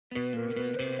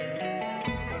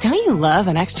Don't you love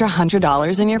an extra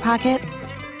 $100 in your pocket?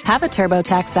 Have a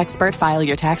TurboTax expert file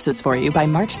your taxes for you by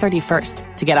March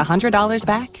 31st to get $100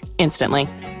 back instantly.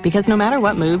 Because no matter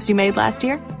what moves you made last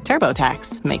year,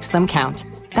 TurboTax makes them count.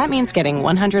 That means getting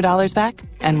 $100 back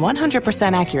and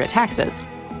 100% accurate taxes,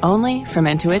 only from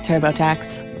Intuit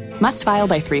TurboTax. Must file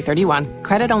by 3/31.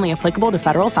 Credit only applicable to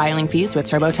federal filing fees with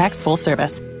TurboTax full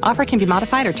service. Offer can be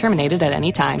modified or terminated at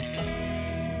any time.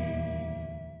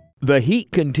 The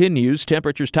heat continues,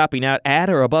 temperatures topping out at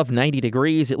or above 90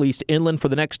 degrees, at least inland for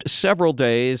the next several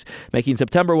days, making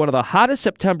September one of the hottest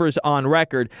Septembers on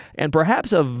record. And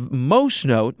perhaps of most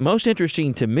note, most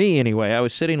interesting to me anyway, I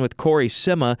was sitting with Corey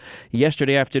Sima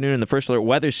yesterday afternoon in the First Alert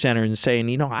Weather Center and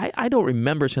saying, I don't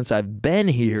remember since I've been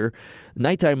here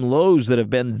nighttime lows that have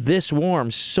been this warm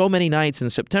so many nights in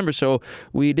September. So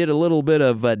we did a little bit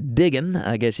of digging,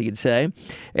 I guess you could say,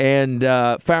 and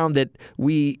found that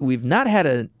we've not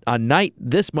had a night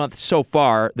this month so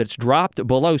far that's dropped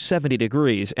below 70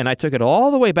 degrees. And I took it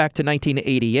all the way back to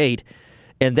 1988.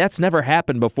 And that's never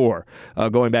happened before,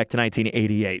 going back to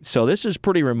 1988. So this is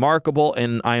pretty remarkable,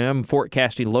 and I am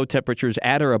forecasting low temperatures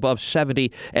at or above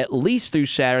 70 at least through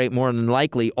Saturday, more than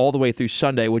likely all the way through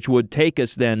Sunday, which would take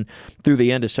us then through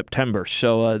the end of September.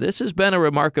 So this has been a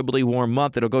remarkably warm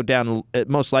month. It'll go down,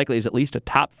 most likely, as at least a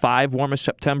top 5 warmest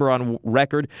September on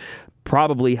record.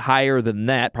 Probably higher than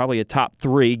that, probably a top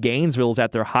 3. Gainesville's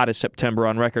at their hottest September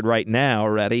on record right now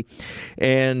already.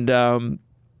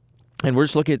 And we're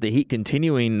just looking at the heat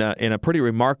continuing in a pretty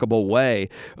remarkable way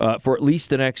for at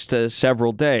least the next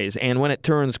several days. And when it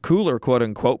turns cooler, quote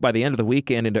unquote, by the end of the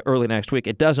weekend into early next week,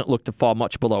 it doesn't look to fall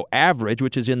much below average,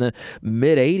 which is in the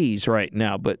mid-80s right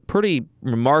now. But pretty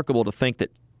remarkable to think that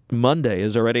Monday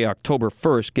is already October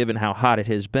 1st, given how hot it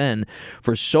has been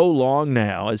for so long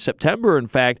now. As September, in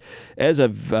fact, as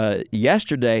of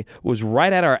yesterday, was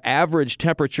right at our average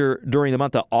temperature during the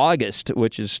month of August,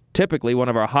 which is typically one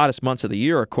of our hottest months of the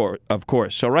year, of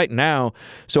course. So right now,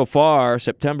 so far,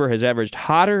 September has averaged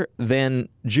hotter than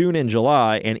June and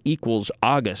July and equals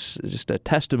August. It's just a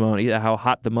testimony to how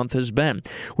hot the month has been.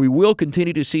 We will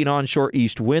continue to see an onshore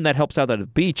east wind. That helps out at the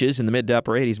beaches in the mid to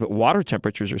upper 80s, but water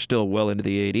temperatures are still well into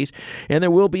the 80s. And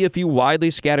there will be a few widely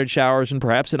scattered showers and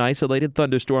perhaps an isolated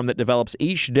thunderstorm that develops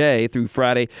each day through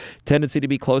Friday. Tendency to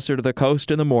be closer to the coast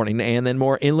in the morning and then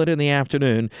more inland in the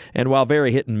afternoon. And while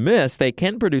very hit and miss, they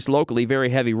can produce locally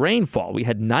very heavy rainfall. We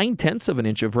had 9/10 of an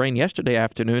inch of rain yesterday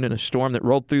afternoon in a storm that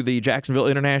rolled through the Jacksonville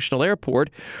International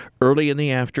Airport early in the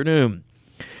afternoon.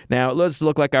 Now, it does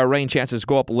look like our rain chances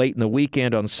go up late in the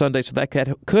weekend on Sunday, so that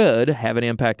could have an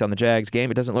impact on the JAGS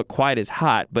game. It doesn't look quite as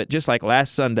hot, but just like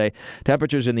last Sunday,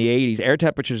 temperatures in the 80s, air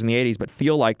temperatures in the 80s, but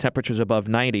feel like temperatures above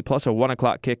 90, plus a 1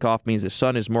 o'clock kickoff means the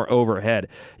sun is more overhead.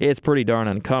 It's pretty darn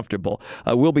uncomfortable.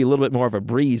 Will be a little bit more of a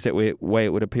breeze that way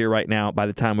it would appear right now by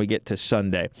the time we get to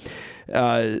Sunday.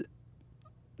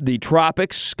 The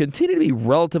tropics continue to be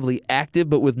relatively active,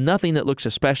 but with nothing that looks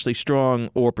especially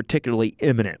strong or particularly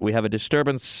imminent. We have a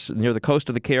disturbance near the coast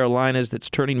of the Carolinas that's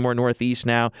turning more northeast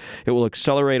now. It will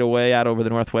accelerate away out over the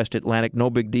northwest Atlantic.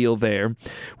 No big deal there.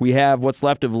 We have what's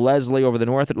left of Leslie over the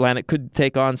North Atlantic. Could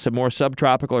take on some more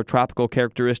subtropical or tropical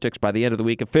characteristics by the end of the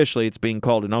week. Officially, it's being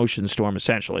called an ocean storm,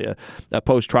 essentially, a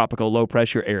post-tropical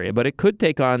low-pressure area. But it could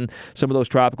take on some of those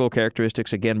tropical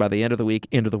characteristics again by the end of the week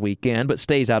into the weekend, but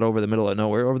stays out over the middle of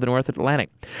nowhere over the North Atlantic.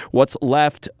 What's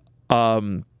left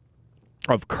of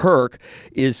KIRK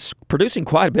is producing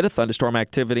quite a bit of thunderstorm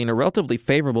activity in a relatively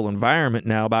favorable environment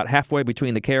now, about halfway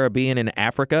between the Caribbean and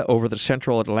Africa over the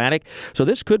central Atlantic. So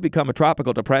this could become a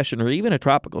tropical depression or even a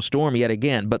tropical storm yet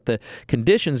again. But the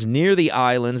conditions near the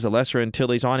islands, the Lesser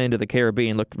Antilles on into the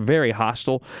Caribbean, look very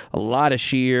hostile. A lot of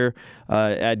shear.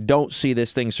 I don't see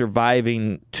this thing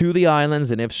surviving to the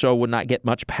islands, and if so, would not get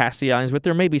much past the islands. But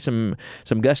there may be some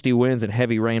gusty winds and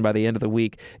heavy rain by the end of the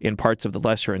week in parts of the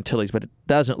Lesser Antilles. But it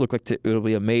doesn't look like it'll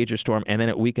be a major storm, and then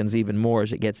it weakens even more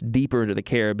as it gets deeper into the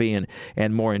Caribbean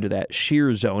and more into that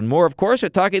shear zone. More, of course,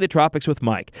 at Talking the Tropics with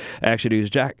Mike. Action News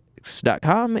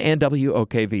JAGS.com and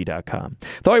WOKV.com.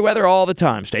 Thorny weather all the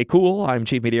time. Stay cool. I'm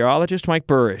Chief Meteorologist Mike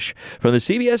Burrish from the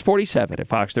CBS 47 at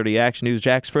Fox 30 Action News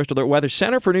JAGS First Alert Weather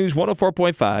Center for News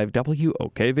 104.5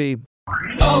 WOKV.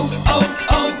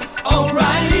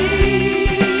 O'Reilly!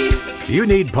 You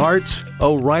need parts?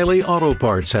 O'Reilly Auto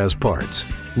Parts has parts.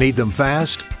 Need them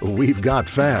fast? We've got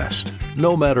fast.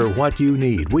 No matter what you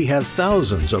need, we have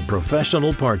thousands of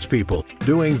professional parts people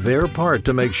doing their part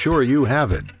to make sure you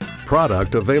have it.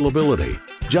 Product availability.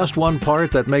 Just one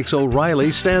part that makes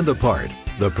O'Reilly stand apart.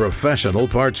 The professional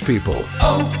parts people.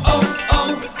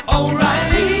 O'Reilly.